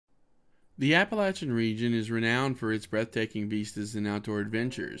The Appalachian region is renowned for its breathtaking vistas and outdoor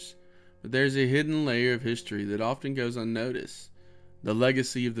adventures, but there's a hidden layer of history that often goes unnoticed: the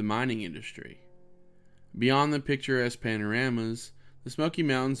legacy of the mining industry. Beyond the picturesque panoramas, the Smoky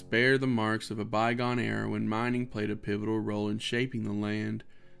Mountains bear the marks of a bygone era when mining played a pivotal role in shaping the land,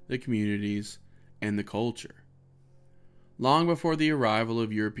 the communities, and the culture. Long before the arrival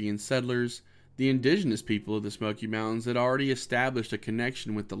of European settlers, the indigenous people of the Smoky Mountains had already established a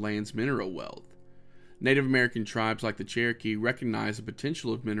connection with the land's mineral wealth. Native American tribes like the Cherokee recognized the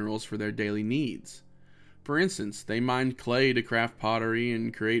potential of minerals for their daily needs. For instance, they mined clay to craft pottery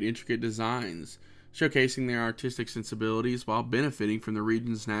and create intricate designs, showcasing their artistic sensibilities while benefiting from the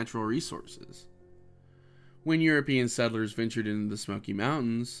region's natural resources. When European settlers ventured into the Smoky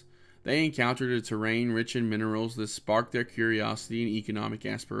Mountains, they encountered a terrain rich in minerals that sparked their curiosity and economic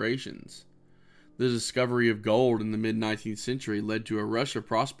aspirations. The discovery of gold in the mid-19th century led to a rush of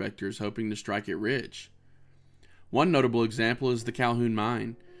prospectors hoping to strike it rich. One notable example is the Calhoun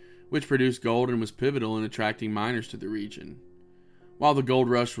Mine, which produced gold and was pivotal in attracting miners to the region. While the gold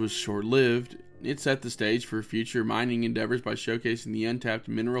rush was short-lived, it set the stage for future mining endeavors by showcasing the untapped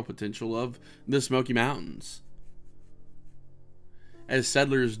mineral potential of the Smoky Mountains. As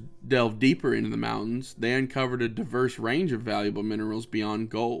settlers delved deeper into the mountains, they uncovered a diverse range of valuable minerals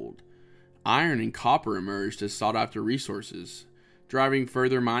beyond gold. Iron and copper emerged as sought-after resources, driving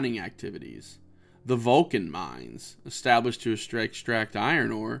further mining activities. The Vulcan mines, established to extract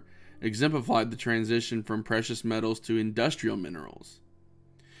iron ore, exemplified the transition from precious metals to industrial minerals.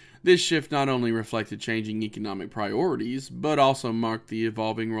 This shift not only reflected changing economic priorities, but also marked the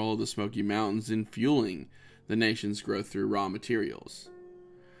evolving role of the Smoky Mountains in fueling the nation's growth through raw materials.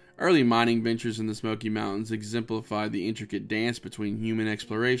 Early mining ventures in the Smoky Mountains exemplified the intricate dance between human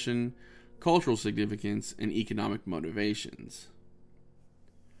exploration, cultural significance, and economic motivations.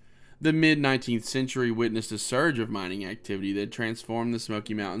 The mid-19th century witnessed a surge of mining activity that transformed the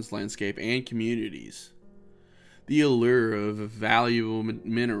Smoky Mountains landscape and communities. The allure of valuable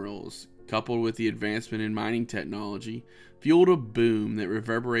minerals, coupled with the advancement in mining technology, fueled a boom that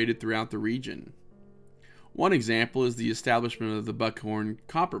reverberated throughout the region. One example is the establishment of the Buckhorn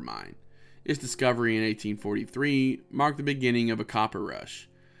copper mine. Its discovery in 1843 marked the beginning of a copper rush,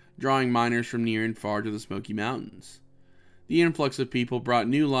 drawing miners from near and far to the Smoky Mountains. The influx of people brought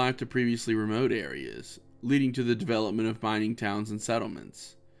new life to previously remote areas, leading to the development of mining towns and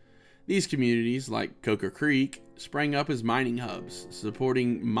settlements. These communities, like Coker Creek, sprang up as mining hubs,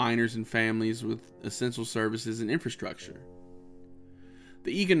 supporting miners and families with essential services and infrastructure.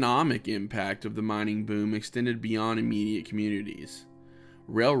 The economic impact of the mining boom extended beyond immediate communities.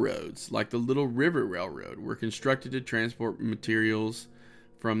 Railroads, like the Little River Railroad, were constructed to transport materials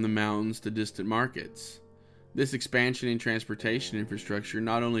from the mountains to distant markets. This expansion in transportation infrastructure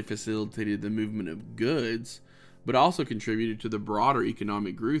not only facilitated the movement of goods, but also contributed to the broader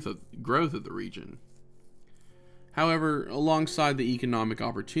economic growth of the region. However, alongside the economic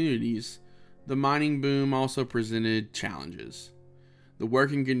opportunities, the mining boom also presented challenges. The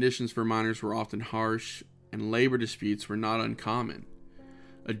working conditions for miners were often harsh, and labor disputes were not uncommon.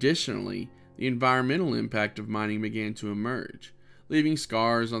 Additionally, the environmental impact of mining began to emerge, leaving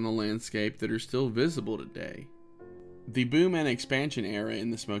scars on the landscape that are still visible today. The boom and expansion era in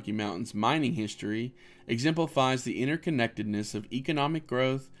the Smoky Mountains mining history exemplifies the interconnectedness of economic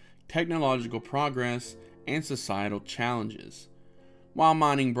growth, technological progress, and societal challenges. While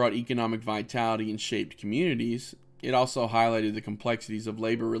mining brought economic vitality and shaped communities, it also highlighted the complexities of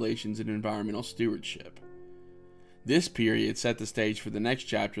labor relations and environmental stewardship. This period set the stage for the next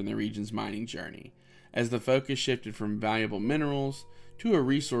chapter in the region's mining journey, as the focus shifted from valuable minerals to a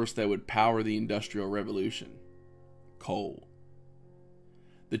resource that would power the Industrial Revolution: coal.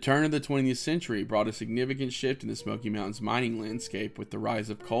 The turn of the 20th century brought a significant shift in the Smoky Mountains mining landscape with the rise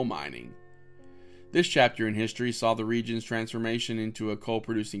of coal mining. This chapter in history saw the region's transformation into a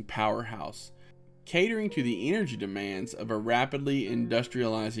coal-producing powerhouse, catering to the energy demands of a rapidly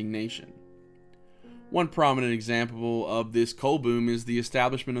industrializing nation. One prominent example of this coal boom is the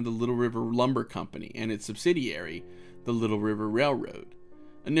establishment of the Little River Lumber Company and its subsidiary, the Little River Railroad.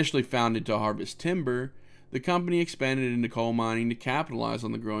 Initially founded to harvest timber, the company expanded into coal mining to capitalize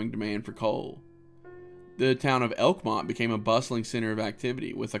on the growing demand for coal. The town of Elkmont became a bustling center of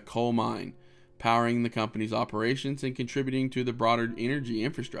activity, with a coal mine powering the company's operations and contributing to the broader energy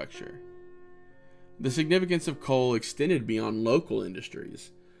infrastructure. The significance of coal extended beyond local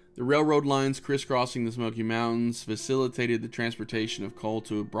industries. The railroad lines crisscrossing the Smoky Mountains facilitated the transportation of coal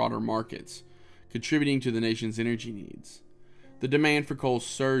to broader markets, contributing to the nation's energy needs. The demand for coal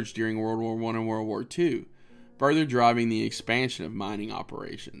surged during World War I and World War II, further driving the expansion of mining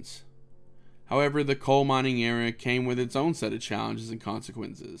operations. However, the coal mining era came with its own set of challenges and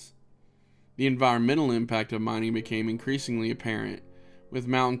consequences. The environmental impact of mining became increasingly apparent, with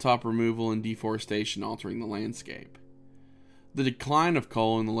mountaintop removal and deforestation altering the landscape. The decline of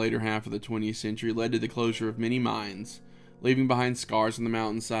coal in the later half of the 20th century led to the closure of many mines, leaving behind scars on the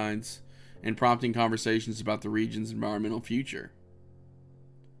mountainsides and prompting conversations about the region's environmental future.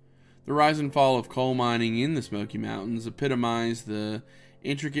 The rise and fall of coal mining in the Smoky Mountains epitomized the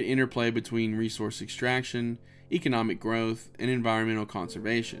intricate interplay between resource extraction, economic growth, and environmental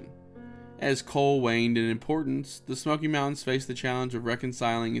conservation. As coal waned in importance, the Smoky Mountains faced the challenge of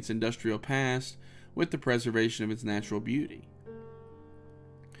reconciling its industrial past with the preservation of its natural beauty.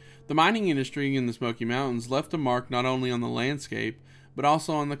 The mining industry in the Smoky Mountains left a mark not only on the landscape, but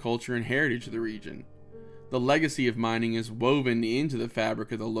also on the culture and heritage of the region. The legacy of mining is woven into the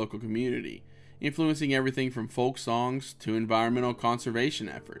fabric of the local community, influencing everything from folk songs to environmental conservation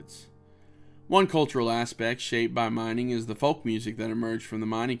efforts. One cultural aspect shaped by mining is the folk music that emerged from the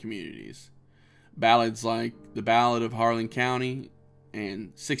mining communities. Ballads like The Ballad of Harlan County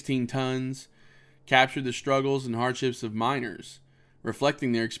and 16 Tons captured the struggles and hardships of miners,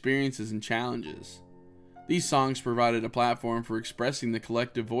 reflecting their experiences and challenges. These songs provided a platform for expressing the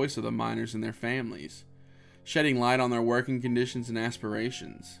collective voice of the miners and their families, shedding light on their working conditions and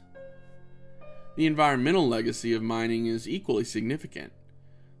aspirations. The environmental legacy of mining is equally significant.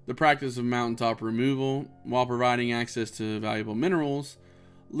 The practice of mountaintop removal, while providing access to valuable minerals,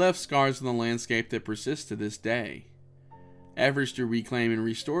 left scars on the landscape that persist to this day. Efforts to reclaim and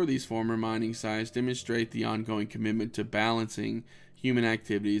restore these former mining sites demonstrate the ongoing commitment to balancing human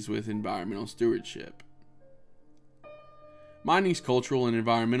activities with environmental stewardship. Mining's cultural and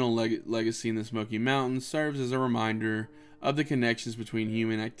environmental legacy in the Smoky Mountains serves as a reminder of the connections between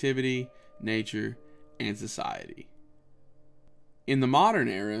human activity, nature, and society. In the modern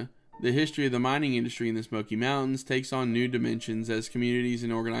era, the history of the mining industry in the Smoky Mountains takes on new dimensions as communities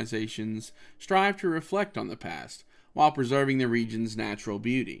and organizations strive to reflect on the past while preserving the region's natural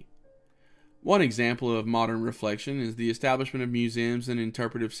beauty. One example of modern reflection is the establishment of museums and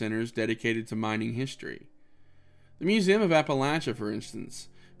interpretive centers dedicated to mining history. The Museum of Appalachia, for instance,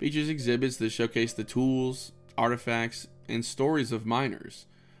 features exhibits that showcase the tools, artifacts, and stories of miners,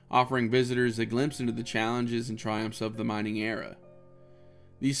 offering visitors a glimpse into the challenges and triumphs of the mining era.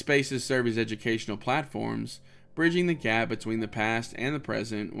 These spaces serve as educational platforms, bridging the gap between the past and the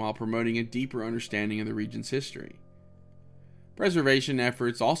present while promoting a deeper understanding of the region's history. Preservation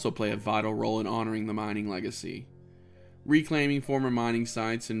efforts also play a vital role in honoring the mining legacy. Reclaiming former mining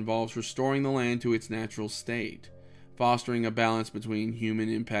sites involves restoring the land to its natural state, fostering a balance between human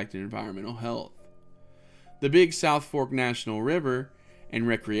impact and environmental health. The Big South Fork National River and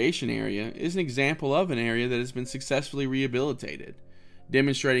Recreation Area is an example of an area that has been successfully rehabilitated,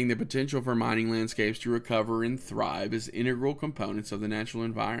 demonstrating the potential for mining landscapes to recover and thrive as integral components of the natural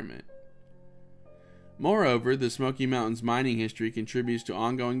environment. Moreover, the Smoky Mountains mining history contributes to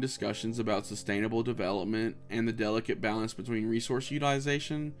ongoing discussions about sustainable development and the delicate balance between resource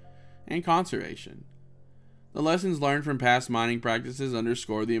utilization and conservation. The lessons learned from past mining practices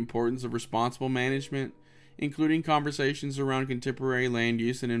underscore the importance of responsible management, including conversations around contemporary land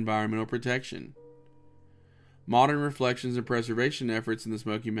use and environmental protection. Modern reflections and preservation efforts in the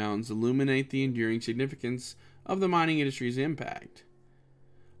Smoky Mountains illuminate the enduring significance of the mining industry's impact.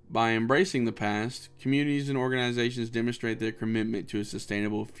 By embracing the past, communities and organizations demonstrate their commitment to a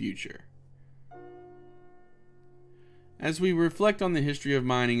sustainable future. As we reflect on the history of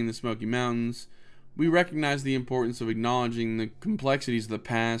mining in the Smoky Mountains, we recognize the importance of acknowledging the complexities of the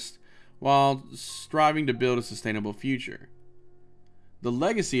past while striving to build a sustainable future. The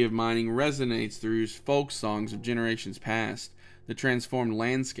legacy of mining resonates through folk songs of generations past, the transformed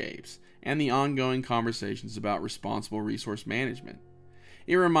landscapes, and the ongoing conversations about responsible resource management.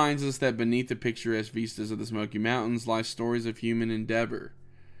 It reminds us that beneath the picturesque vistas of the Smoky Mountains lie stories of human endeavor,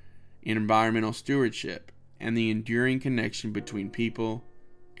 environmental stewardship, and the enduring connection between people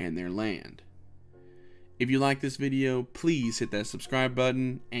and their land. If you like this video, please hit that subscribe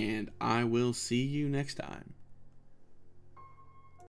button, and I will see you next time.